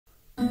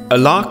A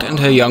lark and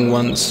her young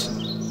ones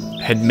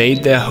had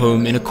made their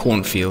home in a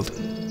cornfield.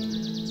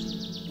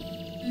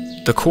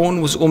 The corn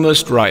was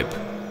almost ripe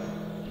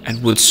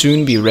and would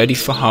soon be ready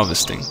for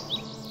harvesting.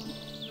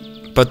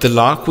 But the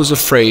lark was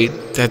afraid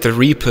that the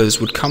reapers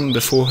would come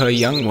before her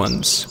young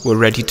ones were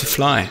ready to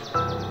fly.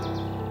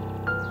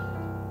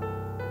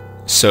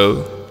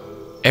 So,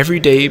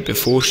 every day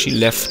before she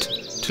left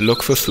to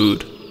look for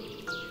food,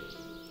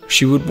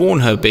 she would warn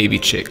her baby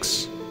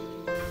chicks.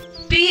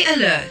 Be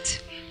alert.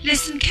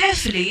 Listen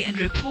carefully and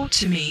report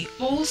to me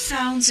all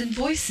sounds and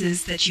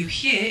voices that you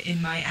hear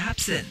in my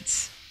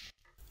absence.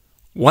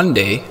 One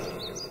day,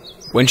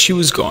 when she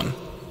was gone,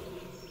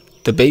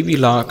 the baby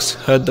larks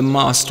heard the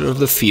master of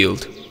the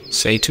field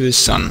say to his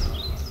son,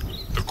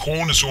 "The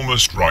corn is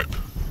almost ripe.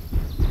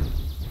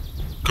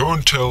 Go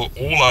and tell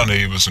all our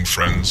neighbors and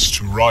friends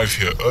to arrive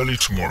here early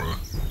tomorrow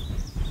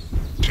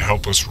to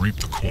help us reap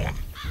the corn."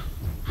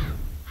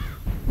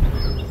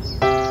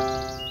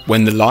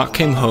 When the lark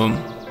came home,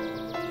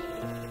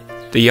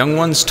 the young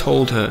ones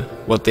told her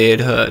what they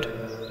had heard.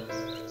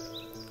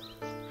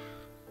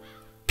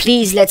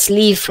 "Please, let's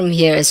leave from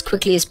here as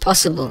quickly as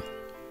possible,"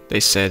 they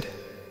said.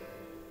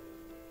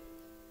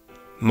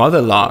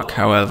 Mother Lark,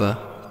 however,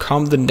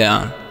 calmed them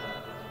down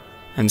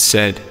and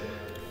said,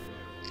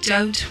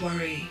 Don't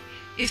worry.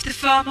 If the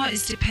farmer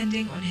is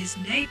depending on his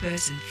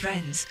neighbors and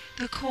friends,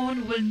 the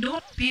corn will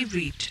not be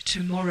reaped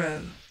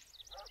tomorrow.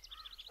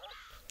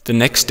 The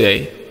next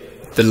day,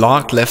 the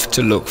lark left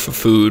to look for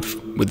food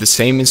with the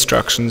same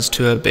instructions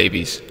to her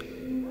babies.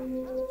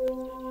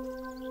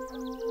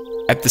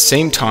 At the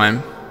same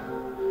time,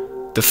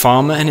 the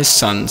farmer and his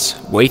sons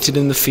waited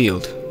in the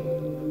field,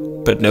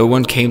 but no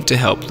one came to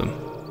help them.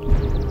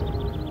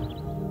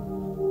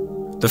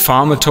 The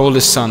farmer told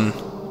his son,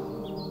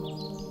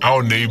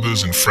 "Our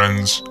neighbors and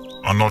friends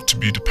are not to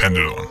be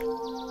depended on.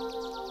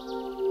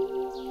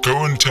 Go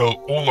and tell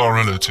all our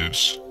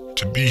relatives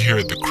to be here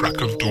at the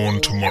crack of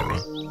dawn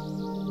tomorrow,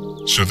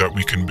 so that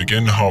we can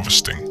begin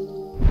harvesting."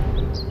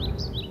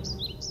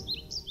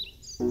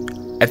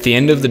 At the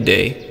end of the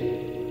day,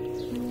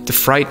 the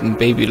frightened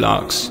baby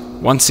larks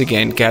once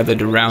again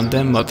gathered around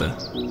their mother.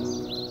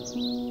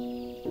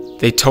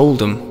 They told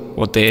them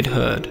what they had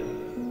heard.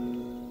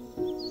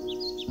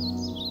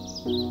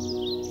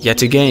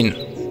 Yet again,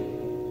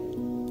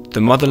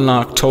 the mother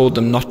lark told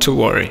them not to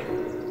worry.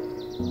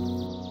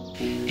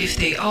 If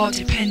they are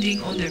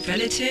depending on their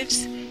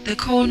relatives, the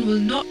corn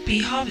will not be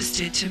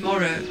harvested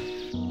tomorrow.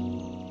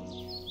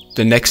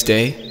 The next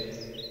day,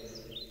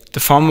 the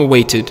farmer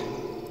waited,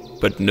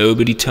 but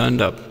nobody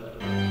turned up.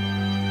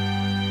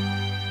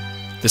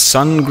 The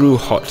sun grew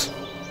hot,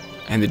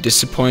 and the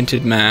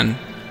disappointed man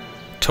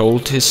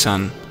told his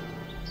son,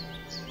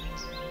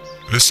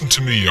 "Listen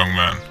to me, young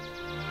man.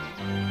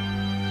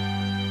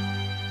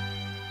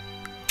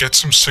 Get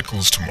some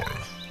sickles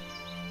tomorrow,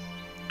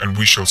 and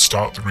we shall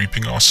start the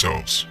reaping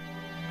ourselves."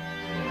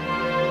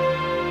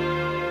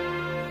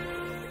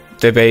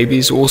 Their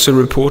babies also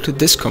reported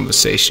this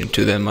conversation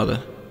to their mother.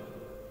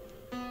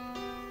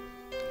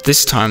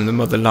 This time the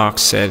mother lark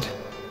said,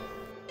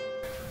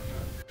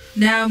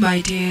 Now, my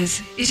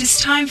dears, it is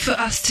time for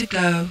us to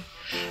go.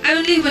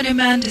 Only when a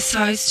man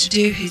decides to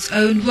do his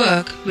own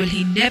work will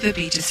he never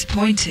be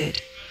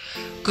disappointed.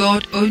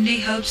 God only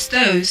helps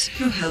those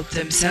who help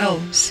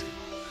themselves.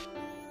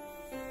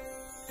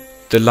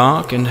 The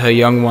lark and her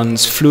young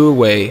ones flew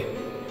away,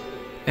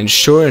 and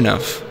sure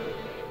enough,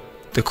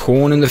 the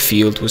corn in the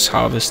field was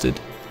harvested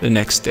the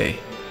next day.